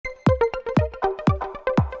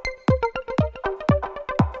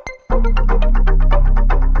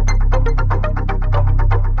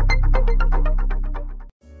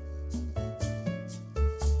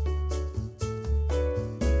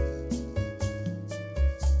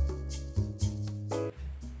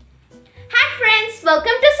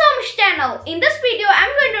welcome to Sowmi's channel. In this video, I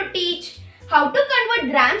am going to teach how to convert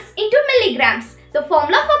grams into milligrams. The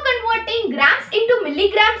formula for converting grams into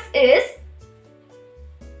milligrams is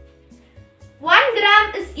 1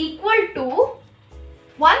 gram is equal to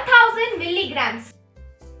 1000 milligrams.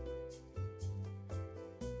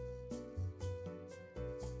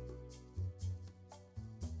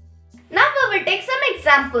 Now we will take some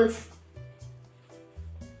examples.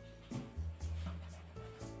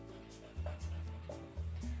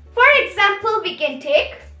 For example, we can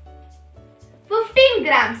take 15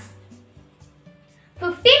 grams.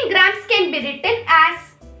 15 grams can be written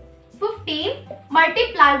as 15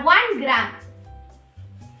 multiply 1 gram.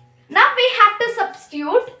 Now we have to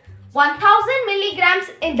substitute 1000 milligrams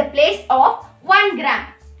in the place of 1 gram.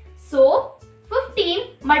 So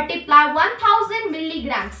 15 multiply 1000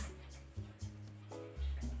 milligrams.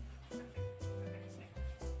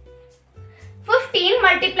 15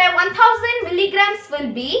 multiply 1000 milligrams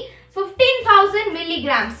will be 15,000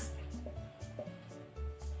 milligrams.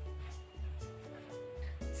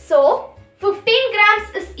 So 15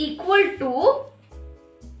 grams is equal to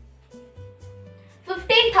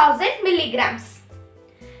 15,000 milligrams.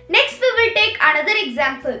 Next we will take another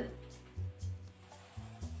example.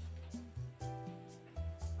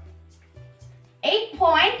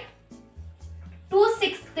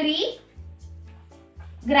 .263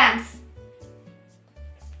 grams.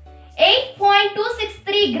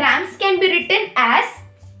 8.263 grams can be written as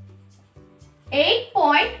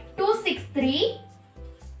 8.263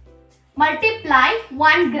 multiply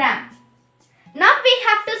 1 gram. Now we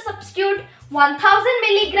have to substitute 1000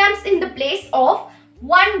 milligrams in the place of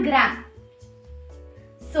 1 gram.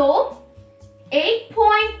 So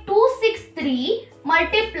 8.263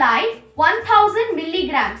 multiply 1000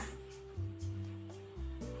 milligrams.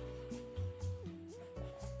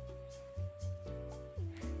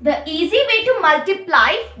 The easy way to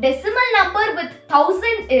multiply decimal number with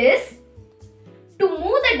 1000 is to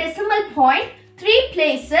move the decimal point 3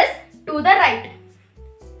 places to the right.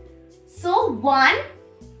 So 1,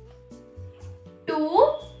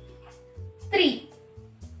 2, 3.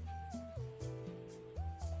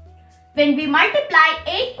 When we multiply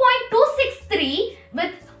 8.263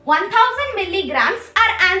 with 1000 milligrams,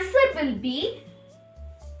 our answer will be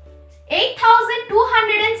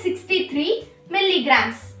 8263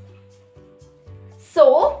 milligrams.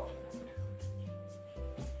 So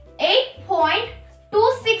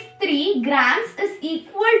 8.263 grams is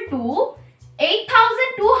equal to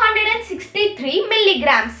 8263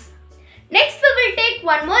 milligrams. Next we will take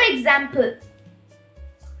one more example.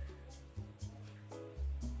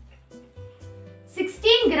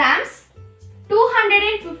 16 grams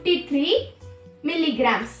 253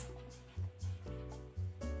 milligrams.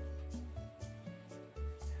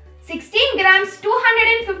 16 grams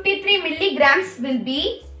 253 milligrams will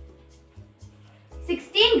be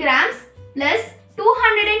 16 grams plus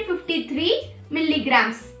 253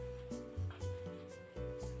 milligrams.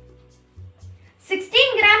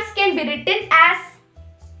 16 grams can be written as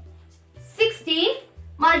 16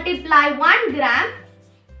 multiply 1 gram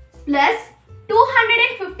plus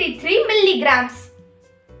 253 milligrams.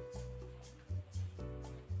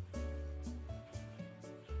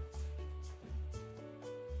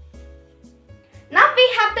 Now we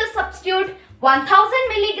have to substitute 1000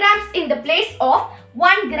 milligrams in the place of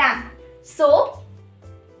 1 gram. So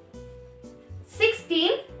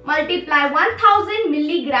 16 multiply 1000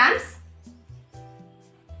 milligrams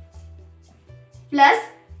plus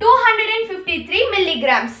 253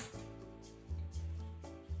 milligrams.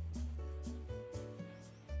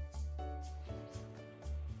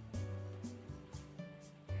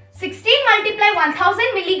 Multiply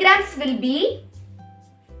 1000 milligrams will be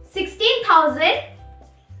 16,000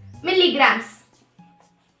 milligrams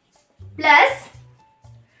plus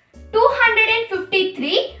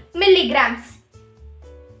 253 milligrams.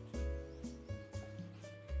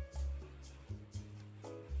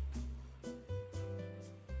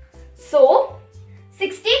 So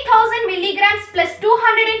 16,000 milligrams plus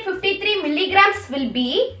 253 milligrams will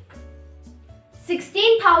be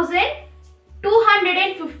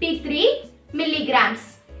 16,253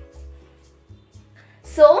 milligrams.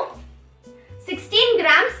 So 16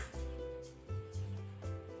 grams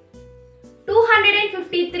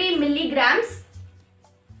 253 milligrams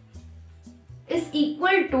is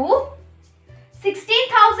equal to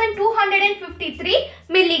 16,253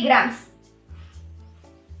 milligrams.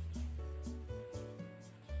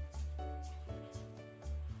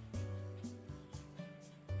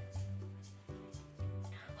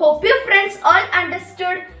 Hope you friends all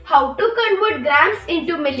understood how to convert grams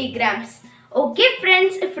into milligrams. Okay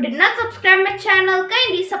friends, if you did not subscribe my channel,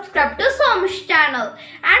 kindly subscribe to Sowmi's channel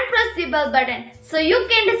and press the bell button so you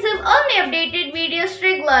can receive all my updated videos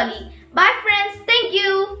regularly. Bye friends.